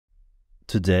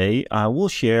Today I will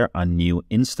share a new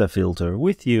InstaFilter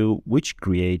with you which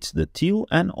creates the teal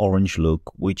and orange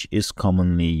look which is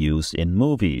commonly used in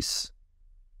movies.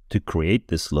 To create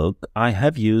this look, I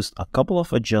have used a couple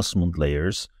of adjustment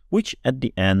layers which at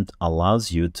the end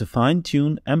allows you to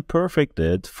fine-tune and perfect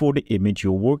it for the image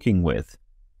you're working with.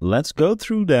 Let's go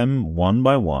through them one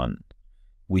by one.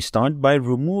 We start by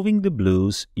removing the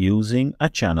blues using a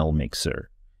channel mixer.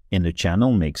 In the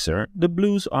channel mixer, the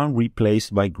blues are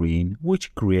replaced by green,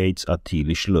 which creates a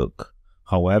tealish look.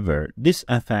 However, this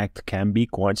effect can be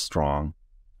quite strong.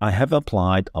 I have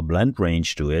applied a blend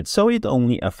range to it, so it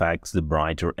only affects the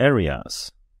brighter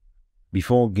areas.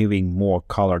 Before giving more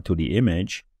color to the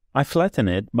image, I flatten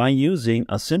it by using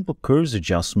a simple curves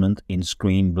adjustment in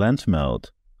screen blend mode.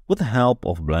 With the help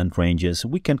of blend ranges,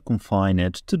 we can confine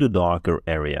it to the darker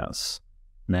areas.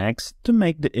 Next, to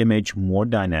make the image more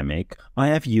dynamic, I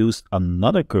have used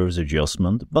another curves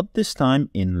adjustment, but this time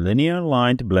in linear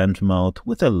light blend mode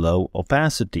with a low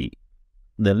opacity.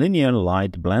 The linear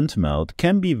light blend mode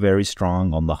can be very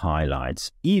strong on the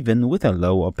highlights, even with a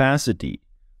low opacity.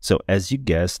 So as you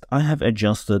guessed, I have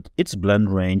adjusted its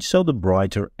blend range so the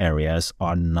brighter areas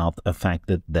are not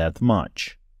affected that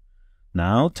much.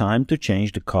 Now time to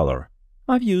change the color.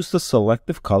 I've used a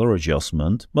selective color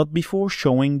adjustment, but before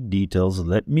showing details,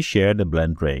 let me share the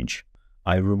blend range.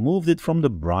 I removed it from the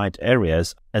bright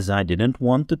areas as I didn't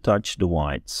want to touch the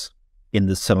whites. In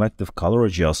the selective color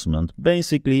adjustment,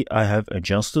 basically I have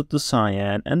adjusted the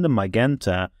cyan and the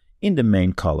magenta in the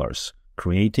main colors,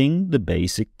 creating the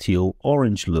basic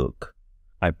teal-orange look.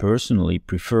 I personally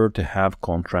prefer to have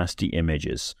contrasty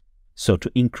images, so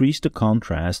to increase the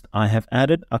contrast, I have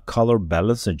added a color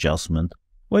balance adjustment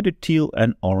where the teal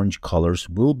and orange colors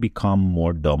will become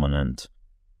more dominant.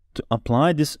 To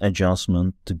apply this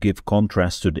adjustment to give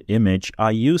contrast to the image,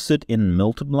 I use it in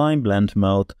multiply blend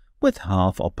mode with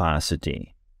half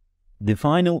opacity. The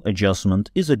final adjustment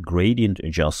is a gradient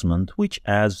adjustment which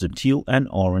adds the teal and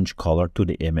orange color to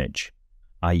the image.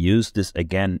 I use this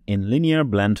again in linear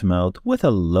blend mode with a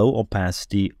low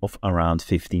opacity of around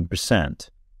 15%.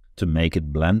 To make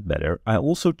it blend better, I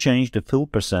also changed the fill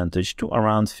percentage to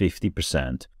around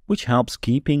 50%, which helps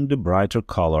keeping the brighter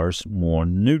colors more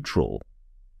neutral.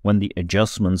 When the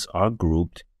adjustments are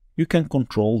grouped, you can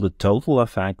control the total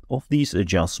effect of these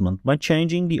adjustments by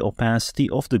changing the opacity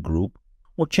of the group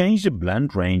or change the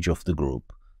blend range of the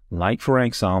group, like for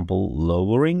example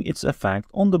lowering its effect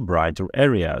on the brighter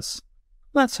areas.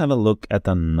 Let's have a look at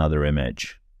another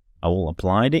image. I will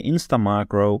apply the Insta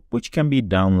macro, which can be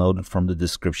downloaded from the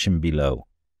description below.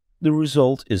 The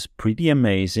result is pretty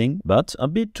amazing, but a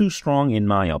bit too strong in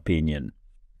my opinion.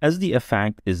 As the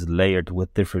effect is layered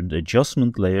with different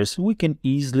adjustment layers, we can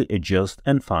easily adjust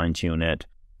and fine-tune it.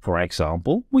 For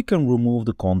example, we can remove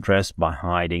the contrast by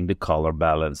hiding the color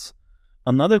balance.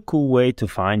 Another cool way to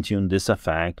fine-tune this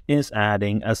effect is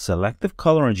adding a selective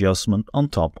color adjustment on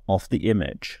top of the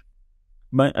image.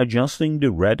 By adjusting the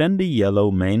red and the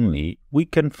yellow mainly, we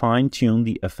can fine-tune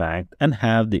the effect and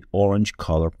have the orange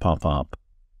color pop up.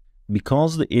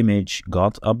 Because the image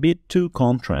got a bit too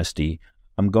contrasty,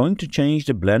 I'm going to change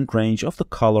the blend range of the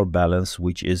color balance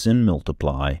which is in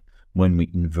multiply. When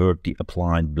we invert the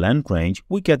applied blend range,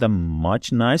 we get a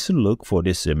much nicer look for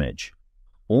this image.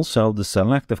 Also, the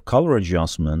selective color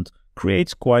adjustment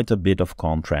creates quite a bit of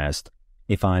contrast.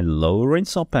 If I lower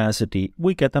its opacity,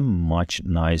 we get a much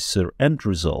nicer end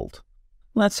result.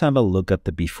 Let's have a look at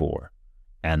the before.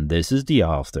 And this is the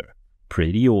after.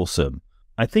 Pretty awesome.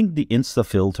 I think the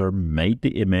InstaFilter made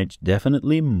the image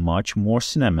definitely much more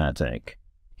cinematic.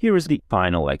 Here is the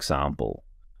final example.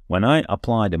 When I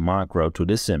apply the macro to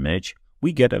this image,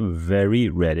 we get a very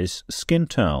reddish skin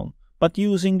tone. But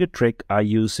using the trick I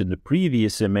used in the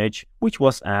previous image, which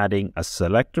was adding a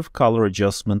selective color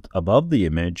adjustment above the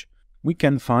image, we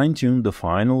can fine-tune the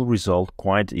final result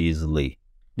quite easily.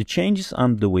 The changes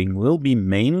I'm doing will be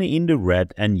mainly in the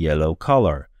red and yellow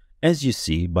color. As you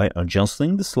see, by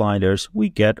adjusting the sliders, we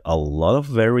get a lot of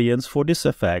variance for this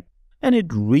effect, and it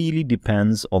really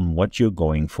depends on what you're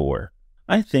going for.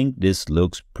 I think this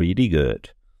looks pretty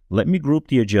good. Let me group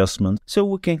the adjustments so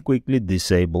we can quickly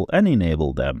disable and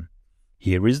enable them.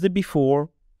 Here is the before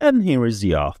and here is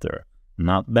the after.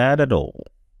 Not bad at all.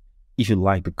 If you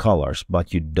like the colors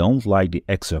but you don't like the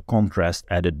extra contrast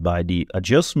added by the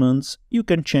adjustments, you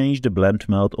can change the blend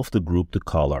mode of the group to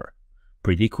color.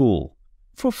 Pretty cool.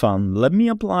 For fun, let me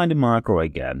apply the macro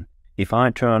again. If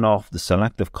I turn off the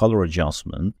selective color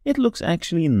adjustment, it looks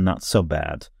actually not so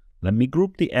bad. Let me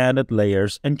group the added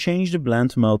layers and change the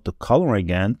blend mode to color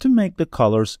again to make the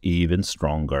colors even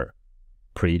stronger.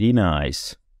 Pretty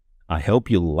nice. I hope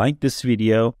you liked this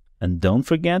video And don't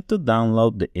forget to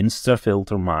download the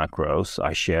InstaFilter macros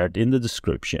I shared in the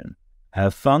description.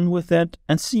 Have fun with it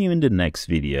and see you in the next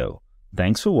video.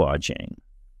 Thanks for watching.